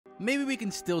maybe we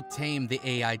can still tame the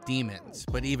AI demons,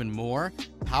 but even more,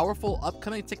 powerful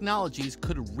upcoming technologies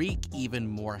could wreak even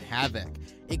more havoc,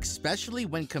 especially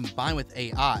when combined with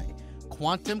AI.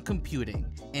 Quantum computing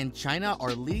and China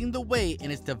are leading the way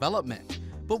in its development.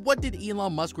 But what did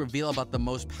Elon Musk reveal about the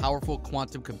most powerful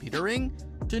quantum computing?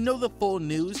 To know the full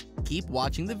news, keep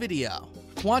watching the video.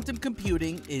 Quantum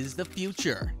computing is the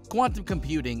future. Quantum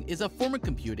computing is a form of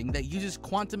computing that uses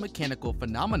quantum mechanical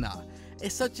phenomena,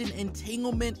 such as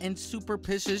entanglement and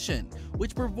superposition,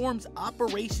 which performs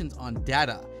operations on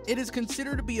data. It is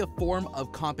considered to be a form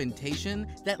of computation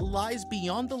that lies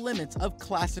beyond the limits of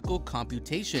classical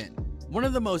computation. One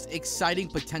of the most exciting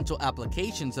potential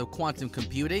applications of quantum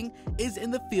computing is in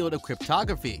the field of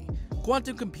cryptography.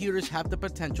 Quantum computers have the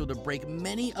potential to break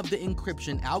many of the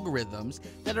encryption algorithms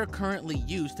that are currently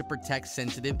used to protect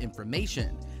sensitive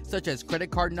information, such as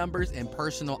credit card numbers and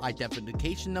personal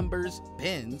identification numbers,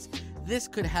 PINs. This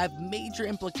could have major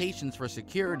implications for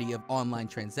security of online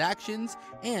transactions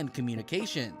and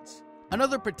communications.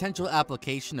 Another potential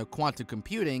application of quantum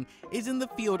computing is in the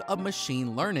field of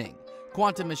machine learning.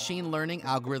 Quantum machine learning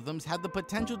algorithms have the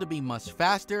potential to be much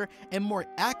faster and more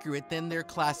accurate than their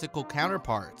classical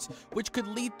counterparts, which could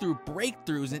lead through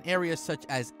breakthroughs in areas such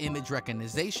as image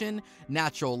recognition,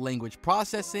 natural language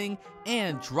processing,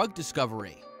 and drug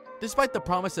discovery. Despite the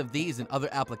promise of these and other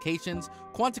applications,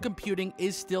 quantum computing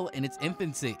is still in its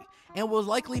infancy, and will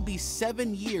likely be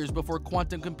 7 years before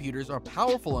quantum computers are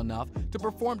powerful enough to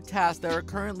perform tasks that are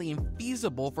currently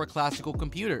infeasible for classical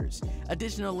computers.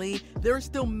 Additionally, there are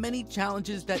still many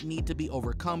challenges that need to be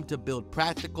overcome to build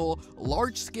practical,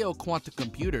 large-scale quantum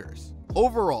computers.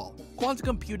 Overall, quantum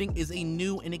computing is a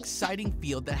new and exciting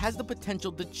field that has the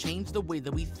potential to change the way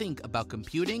that we think about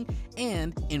computing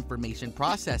and information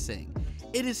processing.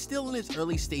 It is still in its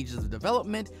early stages of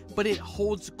development, but it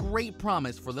holds great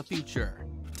promise for the future.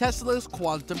 Tesla's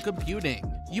quantum computing.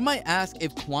 You might ask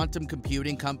if quantum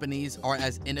computing companies are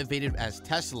as innovative as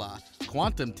Tesla,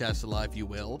 quantum Tesla if you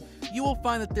will. You will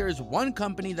find that there is one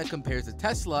company that compares to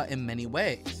Tesla in many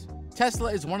ways.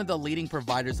 Tesla is one of the leading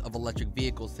providers of electric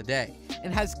vehicles today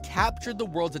and has captured the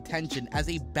world's attention as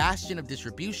a bastion of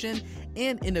distribution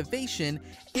and innovation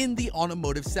in the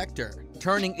automotive sector.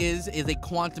 Turing is a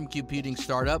quantum computing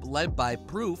startup led by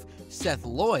Proof, Seth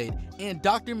Lloyd, and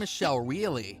Dr. Michelle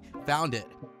Reilly, founded.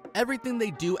 Everything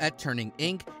they do at Turing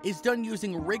Inc. is done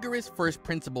using rigorous first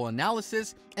principle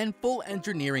analysis and full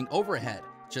engineering overhead,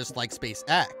 just like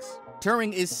SpaceX.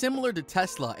 Turing is similar to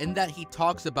Tesla in that he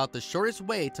talks about the shortest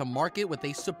way to market with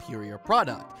a superior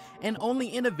product, and only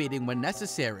innovating when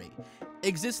necessary.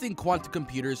 Existing quantum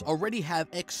computers already have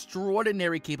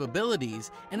extraordinary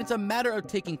capabilities, and it's a matter of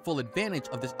taking full advantage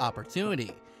of this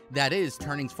opportunity. That is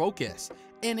Turing's focus,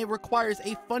 and it requires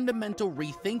a fundamental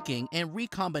rethinking and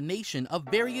recombination of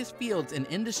various fields and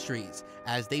industries,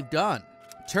 as they've done.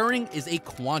 Turing is a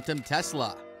quantum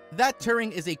Tesla. That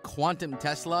Turing is a quantum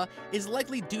Tesla is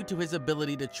likely due to his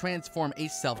ability to transform a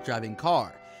self-driving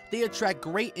car. They attract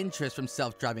great interest from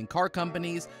self-driving car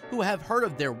companies who have heard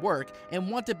of their work and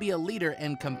want to be a leader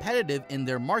and competitive in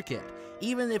their market.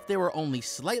 Even if they were only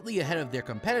slightly ahead of their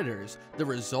competitors, the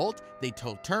result, they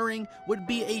told Turing, would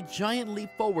be a giant leap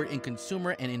forward in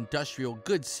consumer and industrial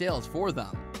goods sales for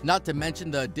them. Not to mention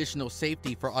the additional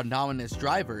safety for autonomous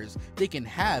drivers they can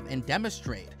have and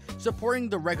demonstrate, supporting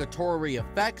the regulatory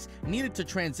effects needed to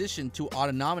transition to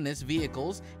autonomous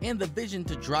vehicles and the vision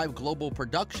to drive global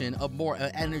production of more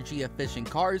energy-efficient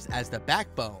cars as the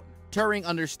backbone. Turing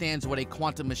understands what a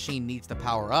quantum machine needs to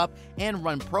power up and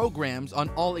run programs on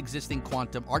all existing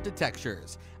quantum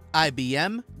architectures: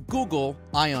 IBM, Google,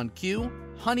 IonQ,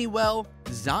 Honeywell,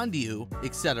 Zondio,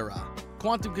 etc.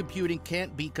 Quantum computing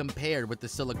can't be compared with the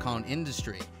silicon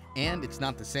industry, and it's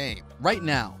not the same. Right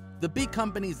now, the big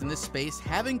companies in this space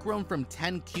haven't grown from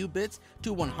 10 qubits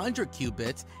to 100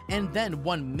 qubits and then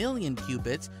 1 million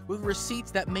qubits with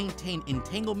receipts that maintain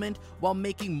entanglement while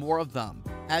making more of them,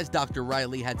 as Dr.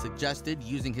 Reilly had suggested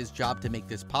using his job to make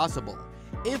this possible.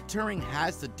 If Turing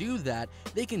has to do that,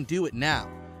 they can do it now.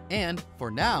 And, for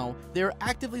now, they are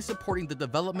actively supporting the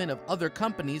development of other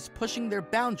companies pushing their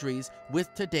boundaries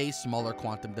with today's smaller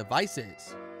quantum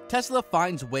devices. Tesla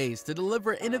finds ways to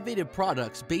deliver innovative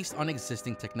products based on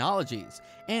existing technologies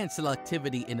and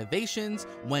selectivity innovations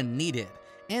when needed.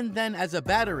 And then as a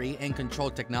battery and control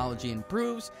technology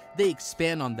improves, they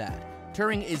expand on that.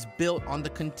 Turing is built on the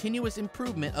continuous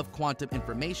improvement of quantum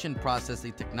information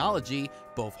processing technology,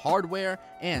 both hardware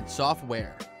and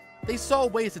software. They saw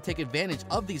ways to take advantage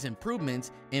of these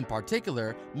improvements. In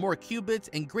particular, more qubits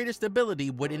and greater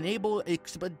stability would enable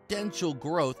exponential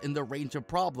growth in the range of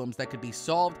problems that could be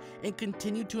solved and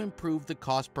continue to improve the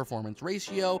cost-performance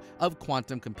ratio of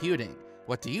quantum computing.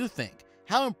 What do you think?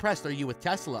 How impressed are you with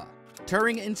Tesla?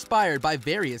 Turing inspired by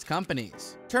various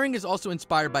companies. Turing is also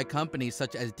inspired by companies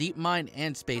such as DeepMind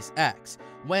and SpaceX,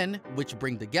 which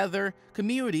bring together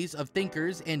communities of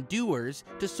thinkers and doers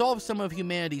to solve some of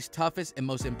humanity's toughest and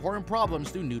most important problems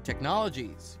through new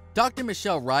technologies. Dr.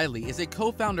 Michelle Riley is a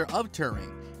co-founder of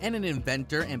Turing and an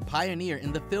inventor and pioneer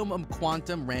in the field of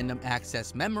quantum random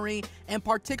access memory and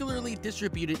particularly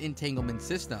distributed entanglement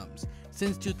systems.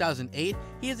 Since 2008,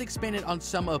 he has expanded on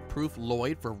some of Proof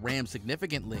Lloyd for RAM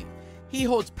significantly. He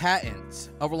holds patents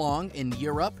along in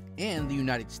Europe and the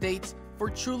United States for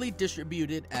truly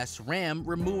distributed SRAM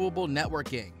removable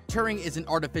networking. Turing is an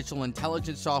artificial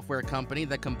intelligence software company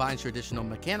that combines traditional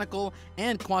mechanical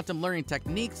and quantum learning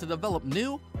techniques to develop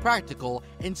new, practical,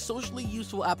 and socially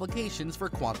useful applications for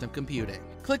quantum computing.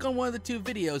 Click on one of the two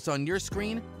videos on your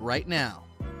screen right now.